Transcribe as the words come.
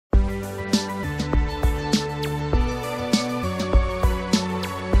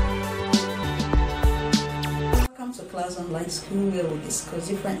online school where we discuss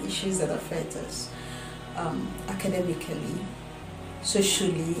different issues that affect us academically,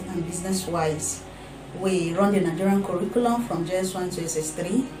 socially, and business-wise. We run the Nigerian curriculum from JS1 to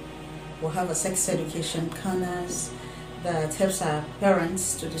SS3. We'll have a sex education corners that helps our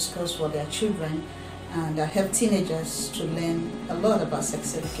parents to discuss with their children and help teenagers to learn a lot about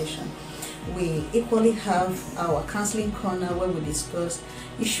sex education. We equally have our counseling corner where we discuss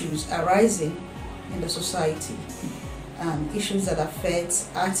issues arising in the society, issues that affect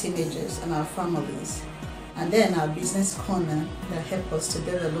our teenagers and our families. And then our business corner that help us to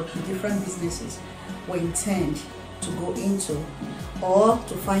develop different businesses we intend to go into or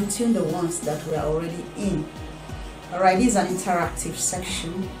to fine-tune the ones that we are already in. Alright, this is an interactive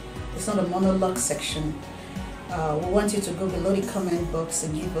section. It's not a monologue section. We want you to go below the comment box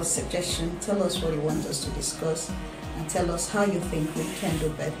and give us suggestions. Tell us what you want us to discuss and tell us how you think we can do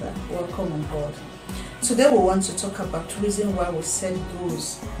better. Welcome on board. Today we want to talk about the reason why we set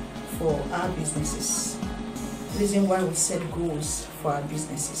goals for our businesses. Reason why we set goals for our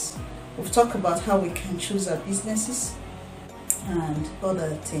businesses. We've talked about how we can choose our businesses and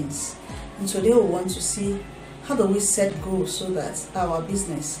other things. And today we want to see how do we set goals so that our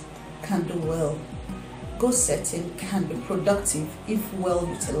business can do well. Goal setting can be productive if well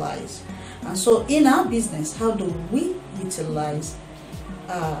utilized. And so in our business, how do we utilize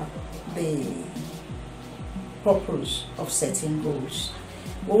the purpose of setting goals?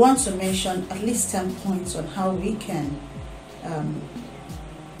 We want to mention at least 10 points on how we can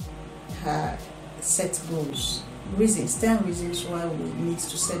set goals. 10 reasons why we need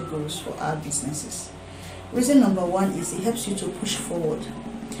to set goals for our businesses. Reason number 1 is it helps you to push forward.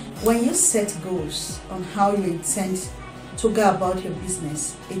 When you set goals on how you intend to go about your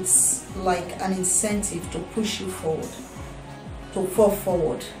business, it's like an incentive to push you forward, to fall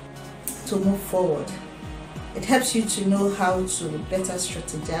forward, to move forward. It helps you to know how to better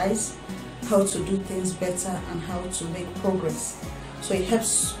strategize, how to do things better, and how to make progress. So it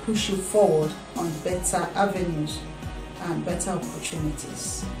helps push you forward on better avenues and better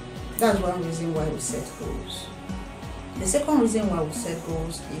opportunities. That's one reason why we set goals. The second reason why we set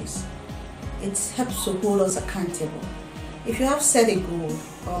goals is it helps to hold us accountable. If you have set a goal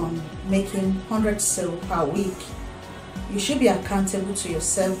on making 100 sales per week, you should be accountable to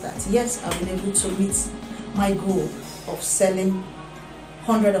yourself that yes, I've been able to meet my goal of selling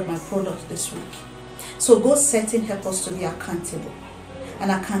 100 of my products this week. So goal setting helps us to be accountable.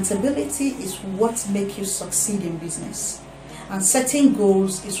 And accountability is what makes you succeed in business. And setting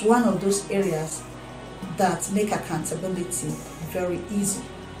goals is one of those areas that make accountability very easy.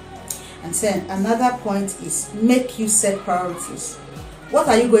 And then another point is make you set priorities. What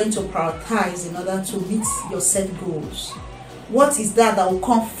are you going to prioritize in order to meet your set goals? What is that will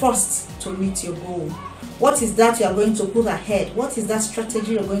come first to meet your goal? What is that you are going to put ahead? What is that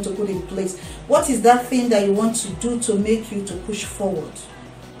strategy you're going to put in place? What is that thing that you want to do to make you to push forward?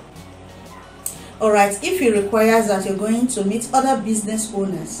 Alright, if it requires that you're going to meet other business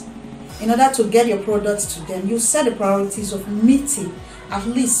owners in order to get your products to them, you set the priorities of meeting at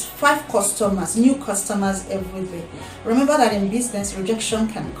least 5 customers, new customers every day. Remember that in business, rejection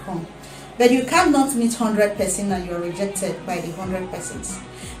can come. But you cannot meet 100% and you're rejected by the 100%.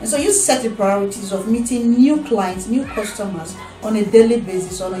 And so you set the priorities of meeting new clients, new customers on a daily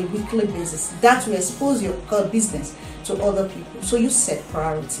basis, on a weekly basis. That will expose your business to other people. So you set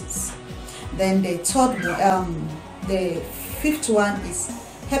priorities. Then the fifth one is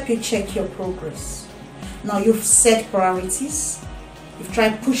help you check your progress. Now you've set priorities. You've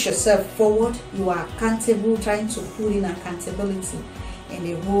tried to push yourself forward. You are accountable, trying to put in accountability in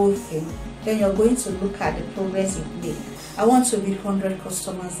the whole thing. Then you're going to look at the progress you've made. I want to meet 100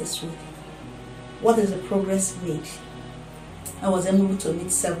 customers this week. What is the progress made? I was able to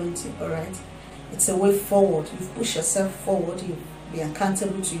meet 70, alright? It's a way forward. You've pushed yourself forward. You've been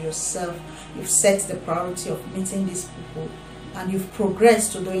accountable to yourself. You've set the priority of meeting these people. And you've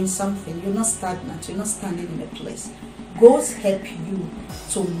progressed to doing something. You're not stagnant. You're not standing in a place. Goals help you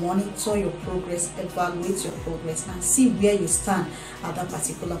to monitor your progress, evaluate your progress, and see where you stand at that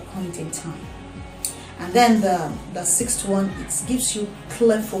particular point in time. And then the sixth one, it gives you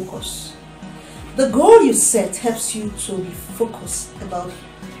clear focus. The goal you set helps you to be focused about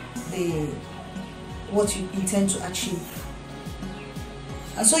what you intend to achieve.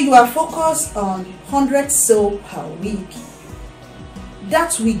 And so you are focused on 100 sales per week.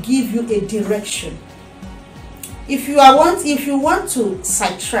 That will give you a direction. If you want to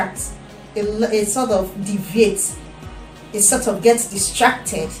sidetrack, a sort of deviate, a sort of get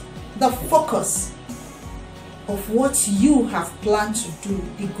distracted, the focus of what you have planned to do,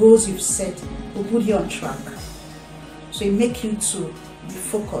 the goals you've set, will put you on track. So it makes you to be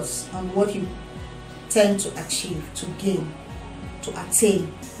focused on what you tend to achieve, to gain, to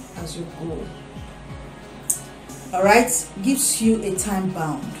attain as you grow. Alright, gives you a time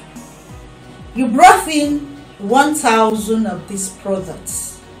bound. You brought in 1,000 of these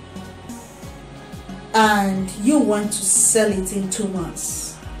products and you want to sell it in 2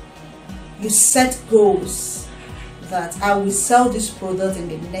 months. You set goals that I will sell this product in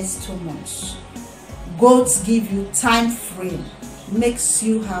the next 2 months. Goals give you time frame, makes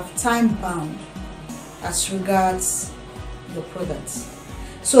you have time bound as regards your products.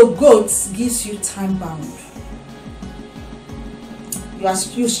 So goals gives you time bound.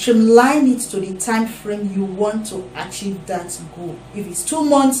 You streamline it to the time frame you want to achieve that goal. If it's 2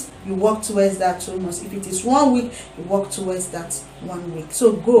 months, you work towards that 2 months. If it is 1 week, you work towards that 1 week.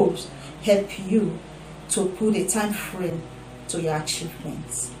 So goals help you to put a time frame to your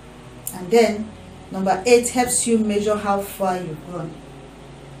achievements. And then number 8 helps you measure how far you've gone.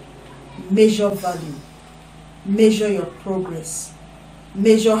 Measure value. Measure your progress.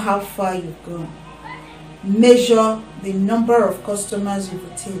 Measure how far you've gone. Measure the number of customers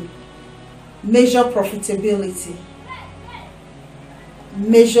you've attained. Measure profitability.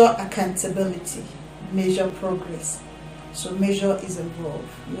 Measure accountability. Measure progress. So measure is involved.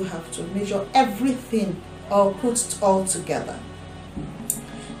 You have to measure everything or put it all together.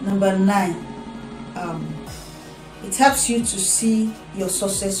 Number 9, it helps you to see your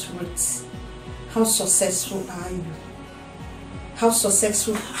success rates. How successful are you? How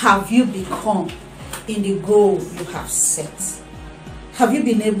successful have you become in the goal you have set? Have you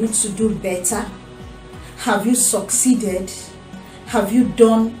been able to do better? Have you succeeded? Have you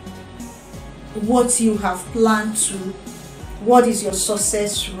done what you have planned to? What is your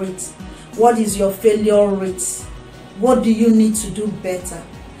success rate? What is your failure rate? What do you need to do better?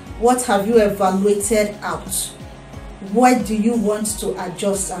 What have you evaluated out? What do you want to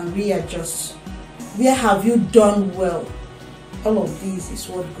adjust and readjust? Where have you done well? All of these is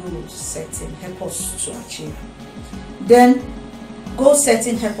what goal setting help us to achieve. Then goal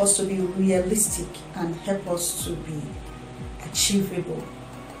setting help us to be realistic and help us to be achievable.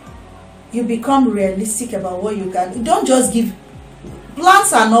 You become realistic about what you can. Don't just give.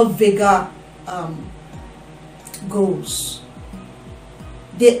 Plans are not vague goals.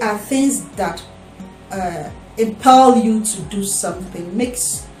 They are things that impel you to do something,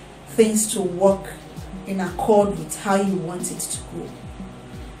 makes things to work in accord with how you want it to go.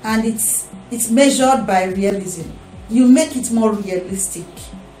 And it's measured by realism. You make it more realistic.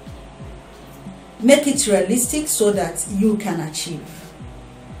 Make it realistic so that you can achieve.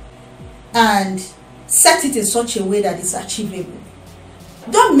 And set it in such a way that it's achievable.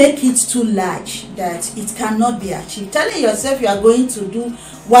 Don't make it too large that it cannot be achieved. Telling yourself you are going to do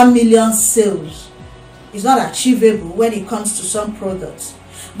 1 million sales is not achievable when it comes to some products.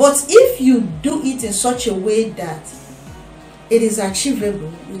 But if you do it in such a way that it is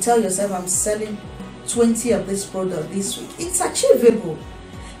achievable, you tell yourself, I'm selling 20 of this product this week. It's achievable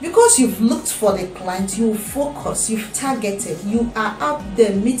because you've looked for the client, you focus, you've targeted, you are out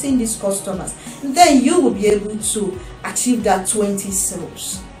there meeting these customers. Then you will be able to achieve that 20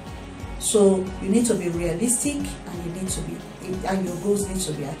 sales. So you need to be realistic, and you need to be, and your goals need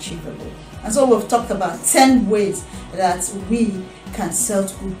to be achievable. And so we've talked about 10 ways that we can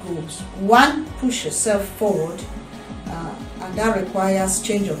set good goals. 1, push yourself forward, and that requires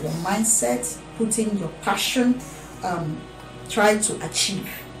change of your mindset, putting your passion, try to achieve.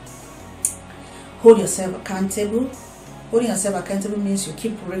 Hold yourself accountable. Holding yourself accountable means you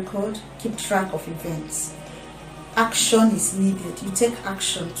keep record, keep track of events. Action is needed. You take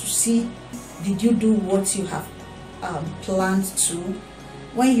action to see, did you do what you have planned to?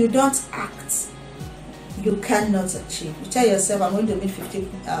 When you don't act, you cannot achieve. You tell yourself, I'm going to meet 50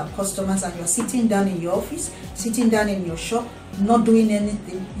 customers, and you're sitting down in your office, sitting down in your shop, not doing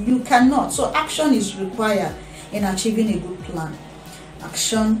anything. You cannot. So action is required in achieving a good plan.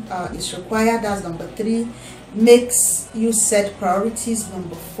 Action is required. That's number 3. Makes you set priorities.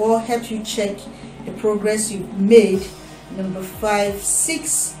 Number 4, helps you check the progress you've made. Number 5,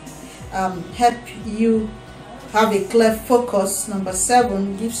 6, help you have a clear focus. Number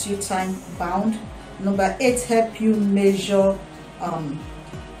 7, gives you time bound. Number 8, help you measure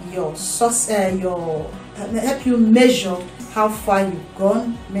help you measure how far you've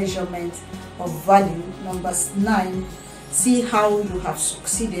gone, measurement of value. Number 9, see how you have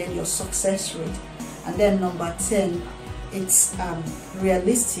succeeded, your success rate. And then number 10, it's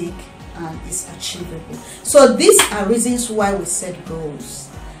realistic and it's achievable. So these are reasons why we set goals.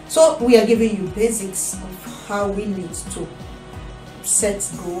 So we are giving you basics of how we need to set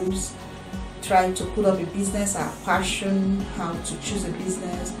goals, try to put up a business, our passion, how to choose a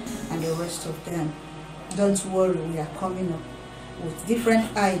business, and the rest of them. Don't worry, we are coming up with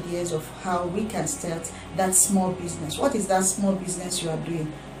different ideas of how we can start that small business. What is that small business you are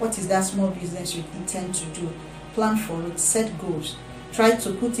doing? What is that small business you intend to do? Plan for it, set goals. Try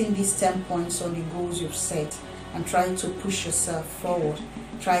to put in these 10 points on the goals you've set and try to push yourself forward.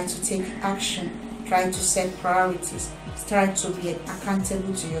 Try to take action. Try to set priorities. Try to be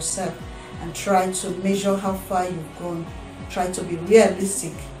accountable to yourself and try to measure how far you've gone. Try to be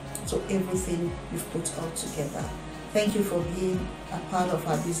realistic to everything you've put all together. Thank you for being a part of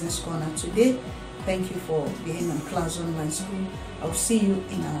our Business Corner today. Thank you for being on Class Online School. I'll see you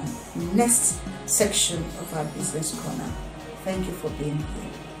in our next section of our Business Corner. Thank you for being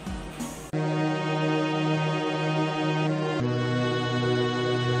here.